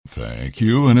thank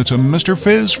you. And it's a Mr.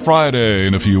 Fizz Friday.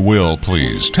 And if you will,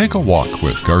 please take a walk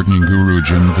with gardening guru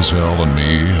Jim Fizzell and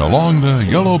me along the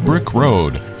yellow brick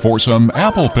road for some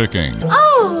apple picking.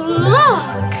 Oh,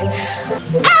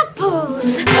 look! Apples!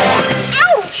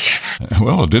 Ouch!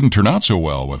 Well, it didn't turn out so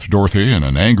well with Dorothy and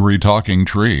an angry talking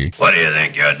tree. What do you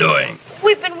think you're doing?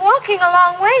 We've been walking a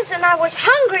long ways and I was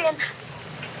hungry and...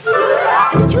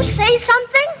 Did you say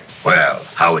something? Well,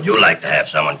 how would you like to have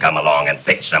someone come along and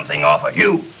pick something off of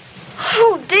you?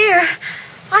 Oh, dear.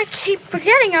 I keep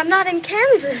forgetting I'm not in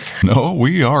Kansas. No,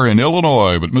 we are in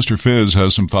Illinois, but Mr. Fizz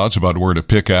has some thoughts about where to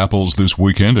pick apples this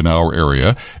weekend in our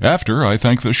area. After I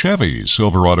thank the Chevy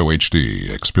Silverado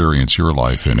HD. Experience your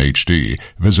life in HD.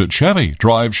 Visit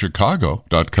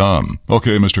ChevyDriveChicago.com.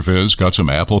 Okay, Mr. Fizz, got some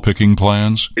apple picking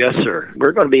plans? Yes, sir.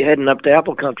 We're going to be heading up to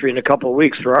Apple Country in a couple of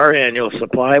weeks for our annual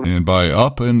supply. And by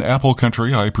up in Apple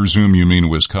Country, I presume you mean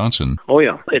Wisconsin. Oh,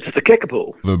 yeah. It's the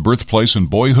Kickapoo. The birthplace and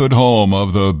boyhood home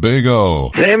of the Big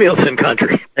O. Samuelson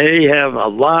Country. They have a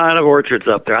lot of orchards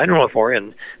up there. I don't know if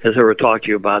Orion has ever talked to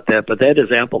you about that, but that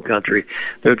is apple country.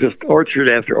 They're just orchard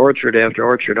after orchard after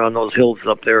orchard on those hills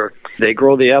up there. They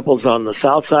grow the apples on the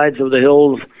south sides of the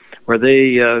hills where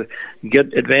they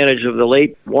get advantage of the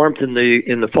late warmth in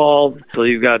the fall, so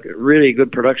you've got really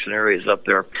good production areas up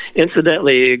there.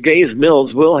 Incidentally, Gay's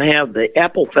Mills will have the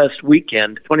Apple Fest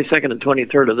weekend, 22nd and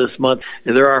 23rd of this month,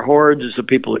 and there are hordes of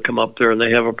people that come up there, and they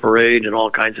have a parade and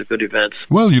all kinds of good events.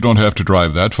 Well, you don't have to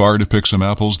drive that far to pick some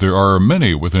apples. There are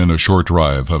many within a short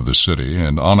drive of the city,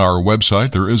 and on our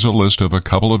website there is a list of a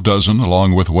couple of dozen,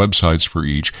 along with websites for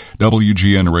each,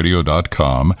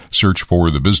 WGNradio.com. Search for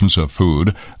the business of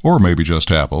food, or maybe just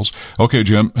apples. Okay,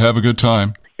 Jim, have a good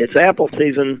time. It's apple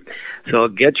season, so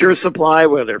get your supply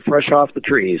where they're fresh off the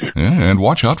trees. Yeah, and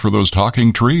watch out for those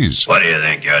talking trees. What do you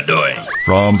think you're doing?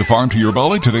 From the farm to your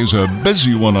belly, today's a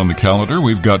busy one on the calendar.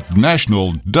 We've got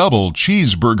National Double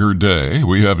Cheeseburger Day.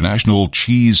 We have National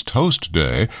Cheese Toast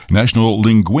Day, National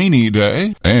Linguine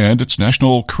Day, and it's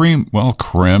National Creme de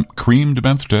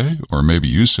Menthe Day, or maybe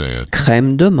you say it.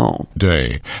 Crème de menthe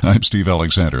Day. I'm Steve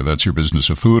Alexander. That's your business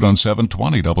of food on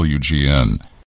 720 WGN.